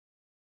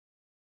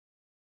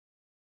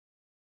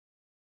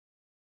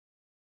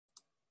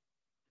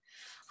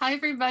Hi,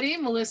 everybody.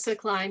 Melissa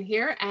Klein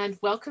here, and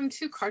welcome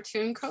to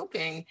Cartoon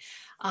Coping.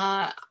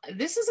 Uh,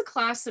 this is a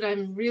class that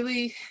I'm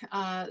really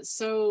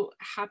so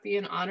happy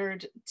and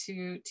honored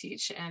to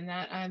teach, and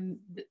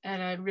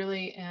I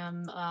really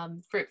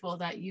am grateful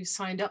that you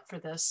signed up for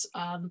this.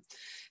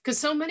 Because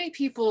so many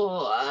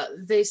people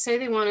they say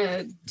they want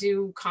to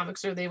do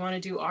comics or they want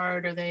to do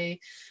art or they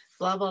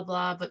blah blah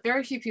blah, but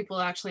very few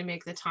people actually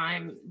make the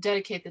time,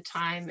 dedicate the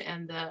time,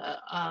 and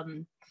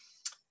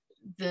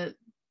the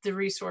the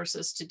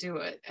resources to do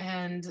it.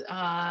 And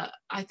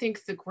I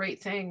think the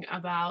great thing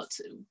about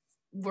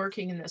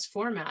working in this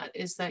format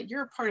is that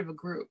you're a part of a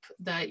group,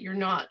 that you're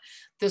not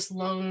this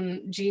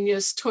lone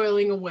genius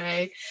toiling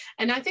away.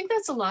 And I think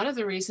that's a lot of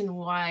the reason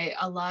why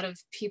a lot of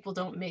people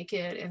don't make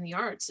it in the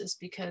arts, is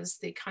because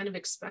they kind of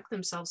expect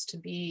themselves to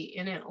be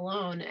in it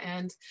alone.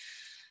 And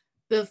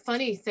the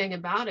funny thing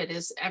about it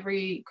is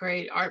every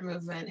great art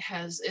movement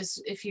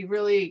is if you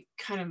really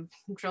kind of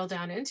drill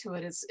down into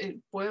it, it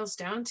boils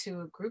down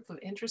to a group of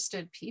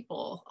interested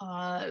people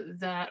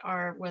that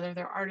are, whether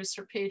they're artists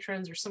or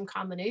patrons or some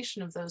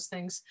combination of those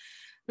things,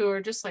 who are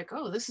just like,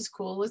 oh, this is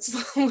cool,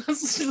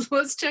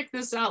 let's check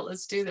this out,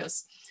 let's do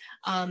this.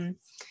 So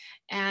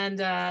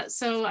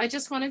I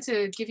just wanted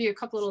to give you a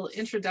couple little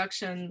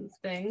introduction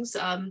things.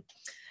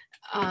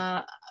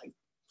 Uh,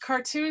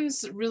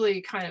 Cartoons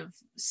really kind of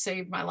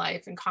saved my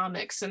life in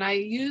comics. And I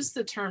use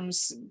the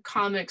terms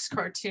comics,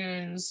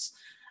 cartoons,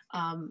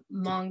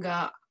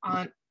 manga,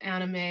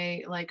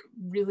 anime, like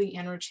really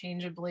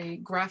interchangeably.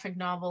 Graphic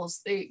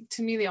novels,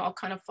 to me, they all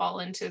kind of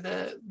fall into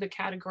the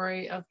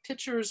category of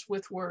pictures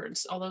with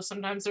words, although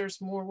sometimes there's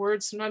more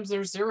words, sometimes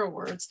there's zero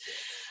words.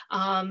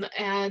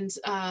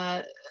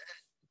 But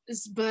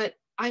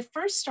I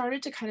first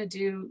started to kind of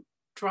do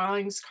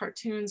drawings,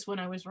 cartoons when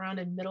I was around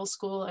in middle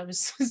school. I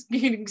was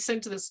being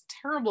sent to this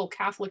terrible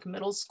Catholic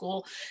middle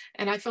school,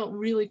 and I felt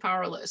really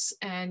powerless.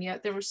 And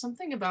yet there was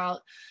something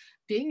about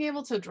being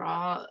able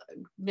to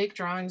make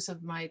drawings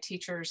of my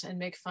teachers and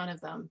make fun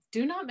of them.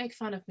 Do not make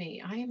fun of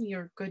me. I am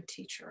your good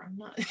teacher. I'm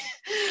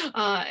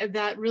not.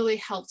 That really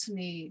helped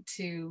me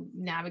to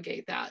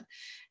navigate that.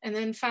 And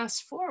then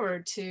fast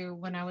forward to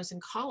when I was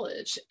in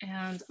college,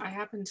 and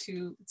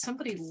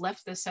somebody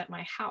left this at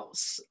my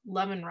house,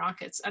 Lemon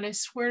Rockets. And I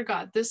swear to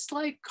God, this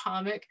like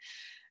comic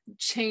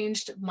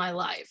changed my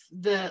life.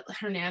 The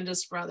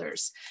Hernandez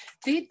brothers,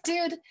 they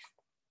did.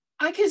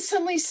 I could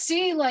suddenly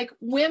see like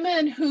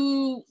women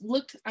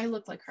I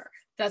looked like her.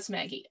 That's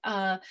Maggie,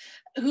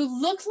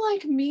 who looked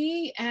like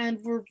me and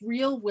were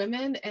real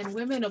women, and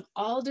women of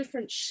all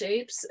different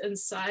shapes and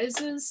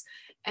sizes,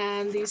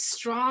 and these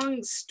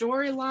strong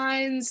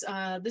storylines.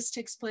 This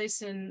takes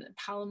place in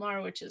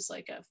Palomar, which is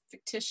like a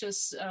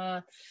fictitious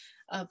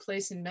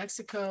place in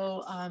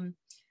Mexico.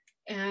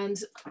 And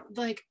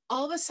like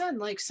all of a sudden,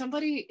 like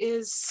somebody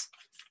is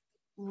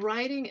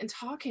writing and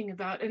talking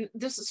about, and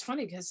this is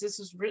funny because this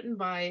was written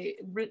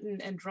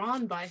and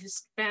drawn by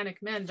Hispanic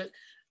men, but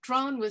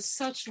drawn with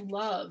such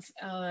love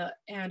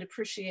and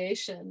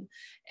appreciation,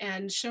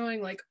 and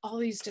showing like all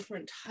these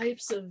different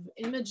types of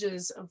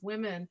images of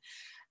women.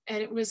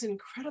 And it was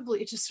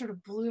incredibly, it just sort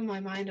of blew my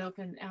mind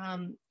open.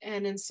 And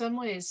in some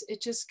ways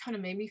it just kind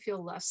of made me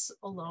feel less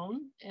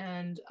alone,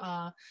 and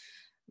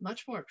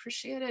much more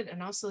appreciated.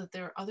 And also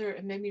that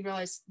it made me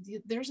realize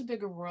there's a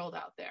bigger world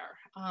out there.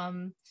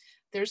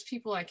 There's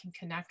people I can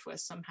connect with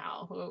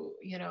somehow who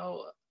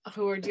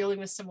are dealing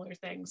with similar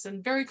things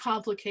and very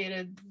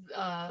complicated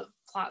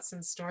plots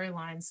and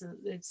storylines.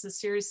 The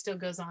series still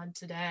goes on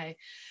today.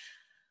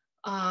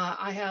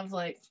 I have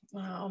like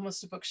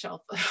almost a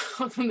bookshelf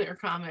of their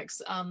comics.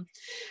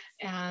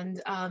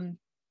 And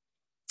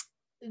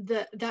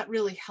that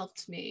really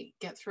helped me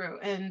get through.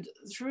 And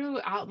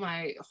throughout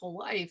my whole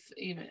life,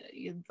 even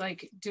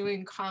like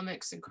doing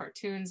comics and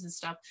cartoons and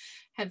stuff,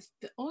 have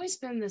always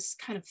been this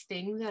kind of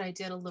thing that I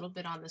did a little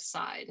bit on the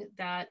side,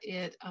 that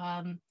it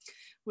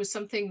was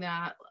something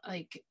that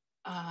like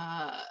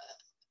I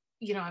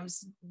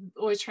was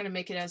always trying to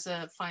make it as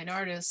a fine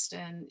artist,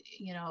 and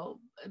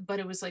but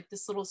it was like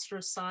this little sort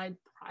of side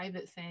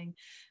private thing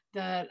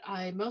that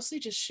I mostly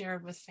just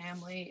shared with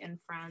family and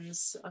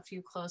friends, a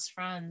few close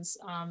friends.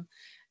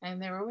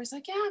 And they were always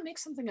like, yeah, make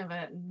something of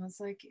it. And I was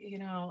like,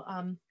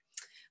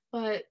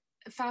 but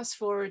fast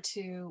forward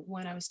to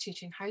when I was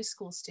teaching high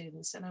school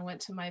students, and I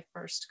went to my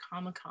first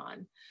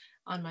Comic-Con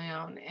on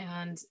my own.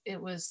 And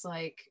it was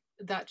like,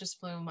 that just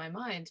blew my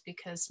mind,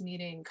 because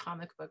meeting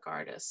comic book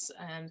artists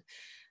and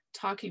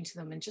talking to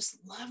them and just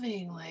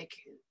loving like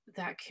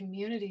that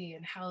community,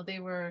 and how they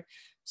were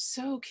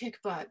so kick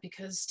butt,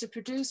 because to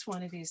produce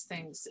one of these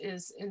things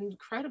is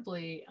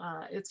incredibly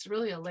it's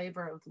really a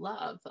labor of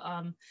love,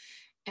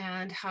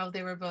 and how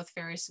they were both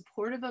very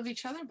supportive of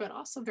each other, but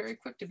also very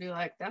quick to be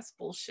like, that's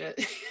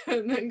bullshit,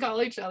 and then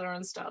call each other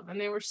on stuff. And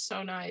they were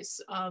so nice,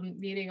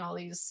 meeting all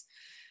these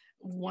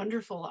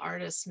wonderful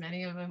artists,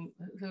 many of them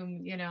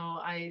whom, you know,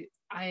 I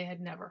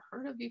had never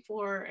heard of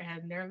before.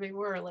 And there they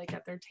were, like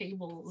at their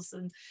tables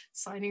and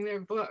signing their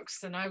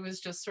books. And I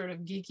was just sort of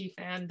geeky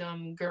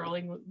fandom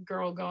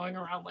girl going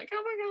around like,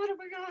 oh my God, oh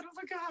my God, oh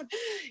my God.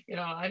 You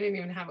know, I didn't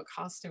even have a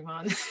costume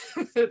on.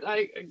 But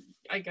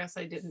I guess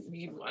I didn't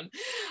need one.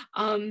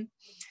 Um,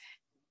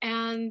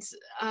 and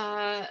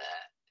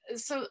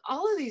so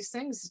all of these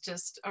things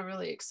just are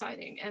really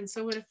exciting. And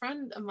so when a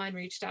friend of mine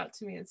reached out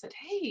to me and said,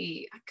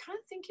 hey, I kind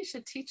of think you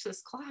should teach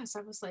this class,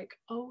 I was like,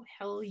 oh,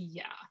 hell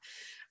yeah.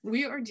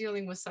 We are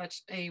dealing with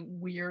such a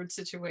weird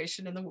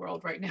situation in the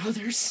world right now.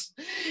 There's,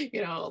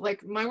 you know,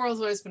 like my world's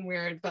always been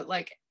weird, but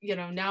like, you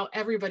know, now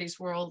everybody's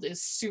world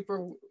is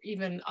super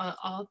even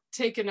all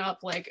taken up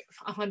like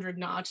 100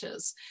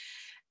 notches.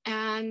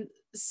 And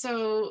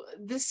so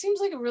this seems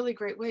like a really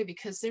great way,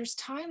 because there's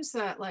times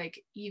that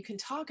like you can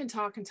talk and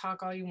talk and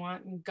talk all you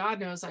want. And God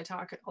knows I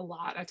talk a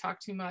lot, I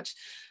talk too much.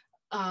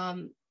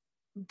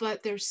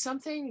 But there's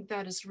something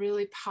that is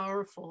really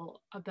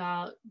powerful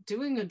about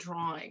doing a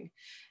drawing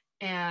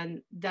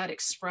and that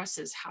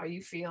expresses how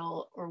you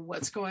feel or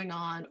what's going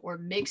on or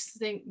makes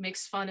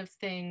fun of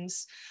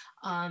things.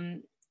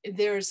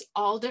 There's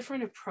all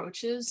different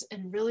approaches,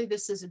 and really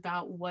this is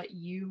about what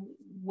you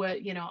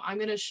know, I'm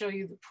going to show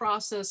you the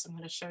process, I'm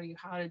going to show you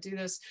how to do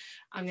this,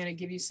 I'm going to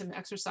give you some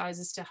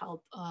exercises to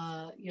help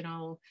you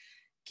know,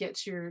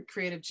 get your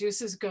creative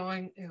juices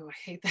going. Oh, I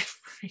hate that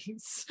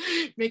phrase.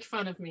 Make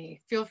fun of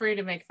me, feel free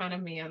to make fun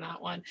of me on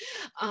that one.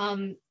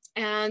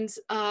 And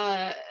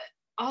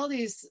all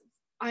these,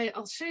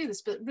 I'll show you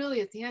this, but really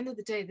at the end of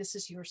the day, this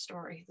is your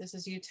story, this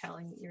is you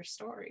telling your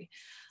story.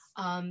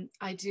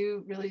 I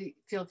do really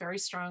feel very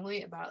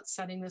strongly about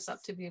setting this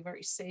up to be a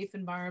very safe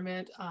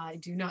environment. I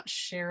do not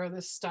share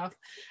this stuff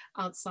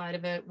outside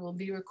of it. We'll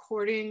be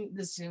recording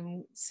the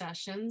Zoom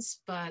sessions,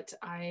 but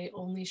I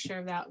only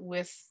share that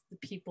with the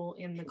people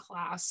in the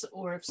class,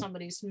 or if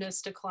somebody's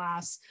missed a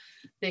class,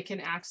 they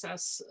can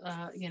access,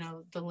 you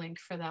know, the link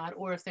for that.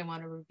 Or if they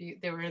want to review,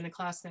 they were in the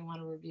class, they want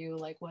to review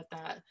like what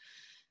that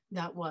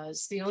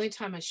was. The only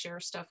time I share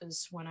stuff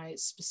is when I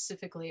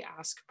specifically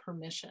ask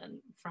permission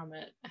from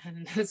it.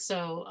 And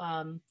so,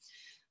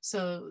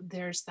 so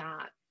there's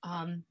that.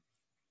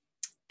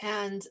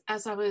 And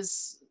as I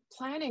was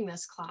planning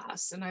this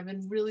class, and I've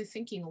been really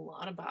thinking a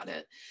lot about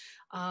it,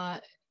 I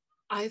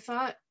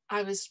thought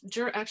I was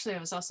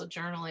also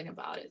journaling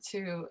about it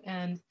too.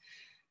 And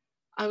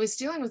I was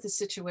dealing with a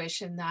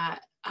situation that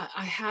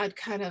I had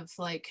kind of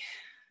like,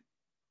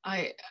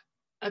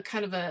 a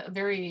kind of a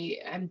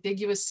very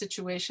ambiguous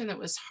situation that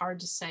was hard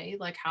to say,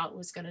 like how it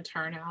was going to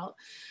turn out.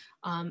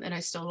 And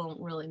I still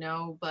don't really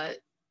know,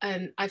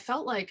 and I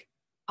felt like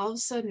all of a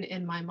sudden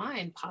in my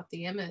mind popped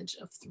the image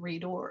of 3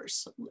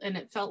 doors. And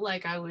it felt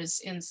like I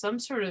was in some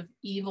sort of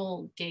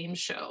evil game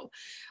show.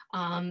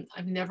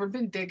 I've never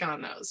been big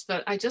on those,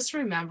 but I just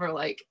remember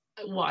like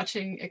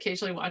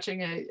occasionally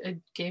watching a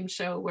game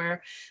show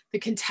where the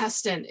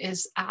contestant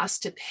is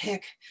asked to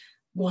pick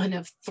one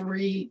of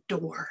 3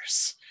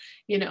 doors,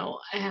 you know,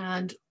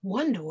 and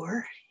one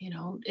door, you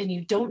know, and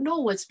you don't know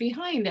what's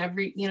behind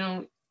every, you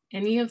know,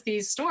 any of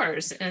these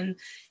doors. And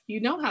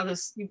you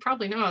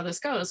probably know how this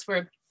goes,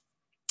 where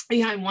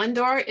behind one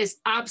door is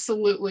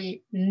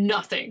absolutely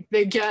nothing.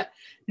 They get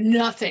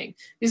nothing.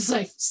 It's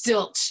like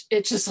still,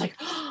 it's just like,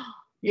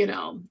 you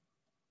know,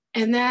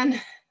 and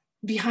then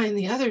behind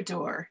the other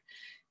door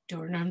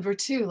number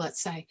 2,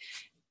 let's say,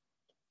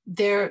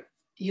 they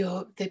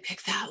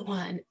pick that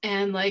one,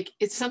 and like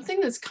it's something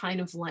that's kind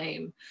of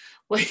lame.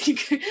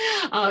 Like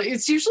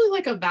it's usually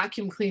like a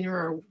vacuum cleaner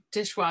or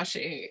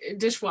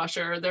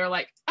dishwasher. They're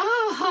like,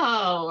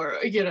 oh, or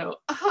you know,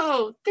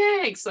 oh,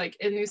 thanks. Like,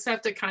 and you just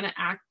have to kind of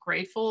act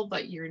grateful,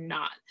 but you're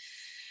not.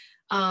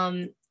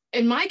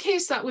 In my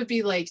case, that would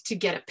be like to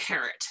get a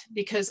parrot,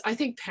 because I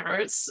think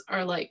parrots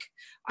are like,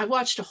 I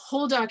watched a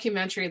whole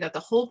documentary that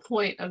the whole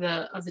point of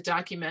the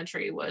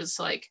documentary was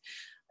like,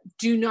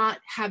 do not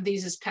have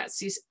these as pets.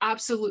 These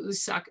absolutely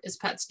suck as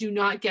pets. Do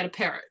not get a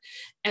parrot.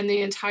 And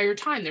the entire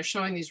time they're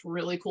showing these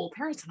really cool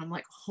parrots. And I'm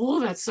like, oh,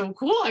 that's so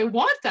cool. I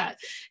want that.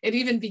 It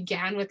even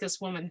began with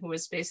this woman who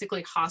was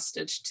basically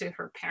hostage to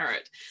her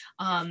parrot.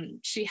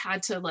 She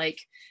had to like,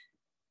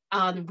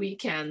 on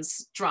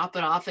weekends, drop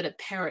it off at a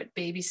parrot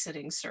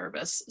babysitting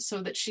service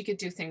so that she could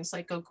do things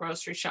like go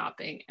grocery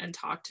shopping and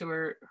talk to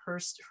her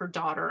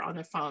daughter on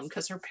the phone,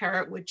 because her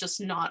parrot would just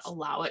not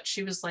allow it.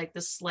 She was like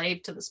the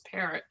slave to this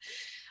parrot.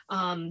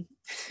 And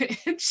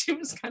she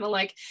was kind of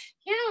like,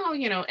 yeah,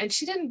 you know, and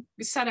she didn't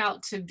set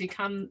out to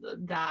become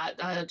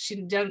that.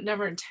 She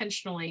never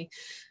intentionally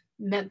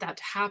meant that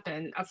to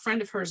happen. A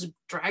friend of hers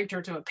dragged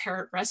her to a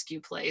parrot rescue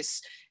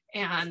place,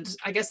 and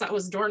I guess that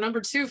was door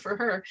number 2 for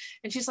her.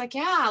 And she's like,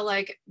 yeah,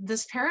 like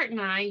this parrot and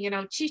I, you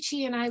know, Chi-Chi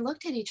and I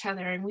looked at each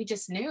other and we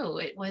just knew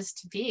it was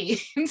to be.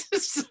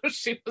 So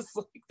she was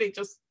like, they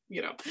just,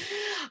 you know,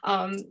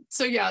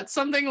 so yeah, it's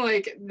something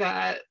like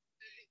that.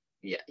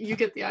 Yeah, you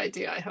get the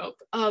idea, I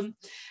hope.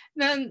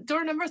 Then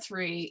door number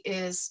 3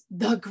 is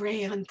the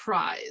grand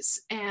prize,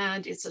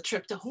 and it's a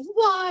trip to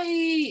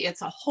Hawaii.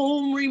 It's a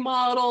home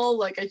remodel,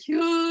 like a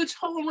huge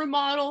home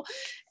remodel,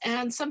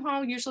 and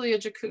somehow usually a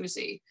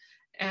jacuzzi.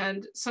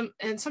 And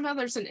somehow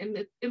there's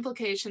an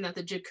implication that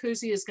the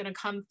jacuzzi is going to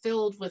come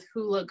filled with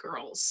hula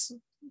girls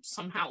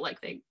somehow,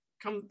 like they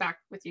come back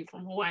with you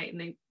from Hawaii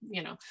and they,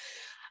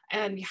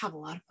 and you have a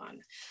lot of fun.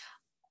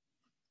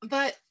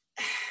 But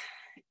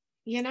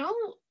you know,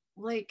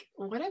 like,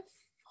 what if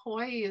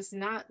Hawaii is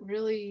not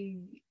really,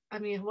 I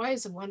mean, Hawaii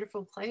is a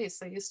wonderful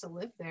place. I used to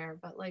live there,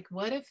 but like,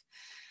 what if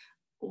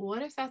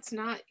that's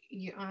not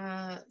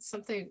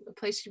something, a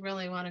place you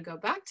really want to go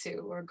back to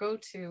or go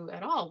to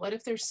at all? What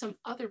if there's some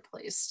other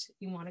place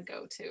you want to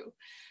go to?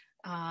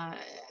 Uh,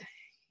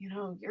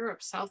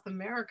 Europe, South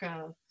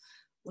America,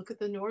 look at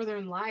the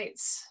Northern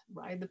Lights,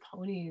 ride the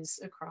ponies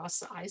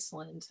across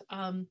Iceland.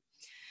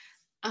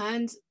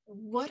 And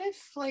what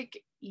if,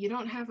 like, you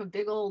don't have a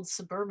big old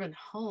suburban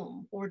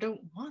home or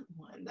don't want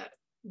one that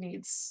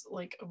needs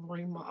like a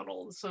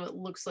remodel so it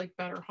looks like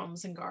Better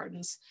Homes and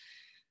Gardens?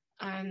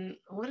 And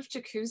what if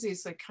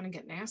jacuzzis like kind of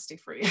get nasty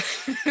for you?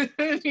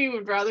 You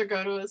would rather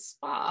go to a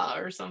spa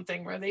or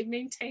something where they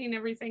maintain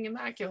everything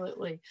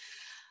immaculately.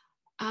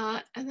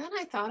 And then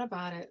I thought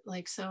about it,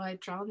 like, so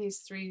I'd drawn these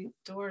 3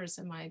 doors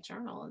in my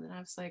journal, and then I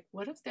was like,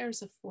 what if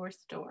there's a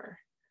 4th door?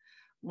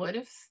 What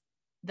if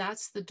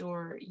that's the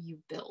door you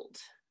build?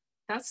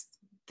 That's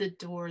the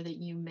door that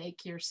you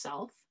make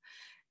yourself,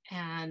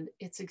 and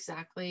it's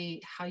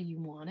exactly how you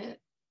want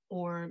it.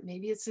 Or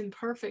maybe it's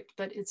imperfect,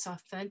 but it's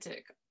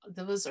authentic.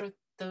 Those are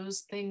those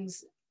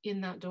things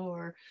in that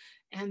door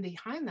and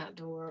behind that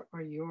door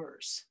are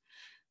yours.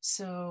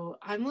 So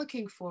I'm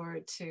looking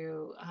forward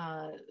to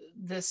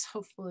this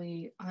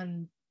hopefully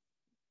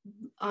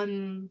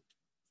unlocking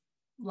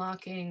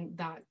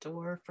that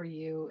door for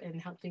you and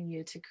helping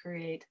you to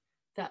create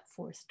that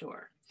 4th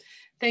door.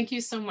 Thank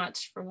you so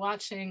much for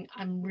watching.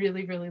 I'm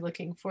really, really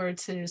looking forward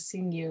to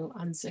seeing you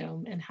on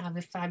Zoom, and have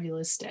a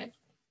fabulous day.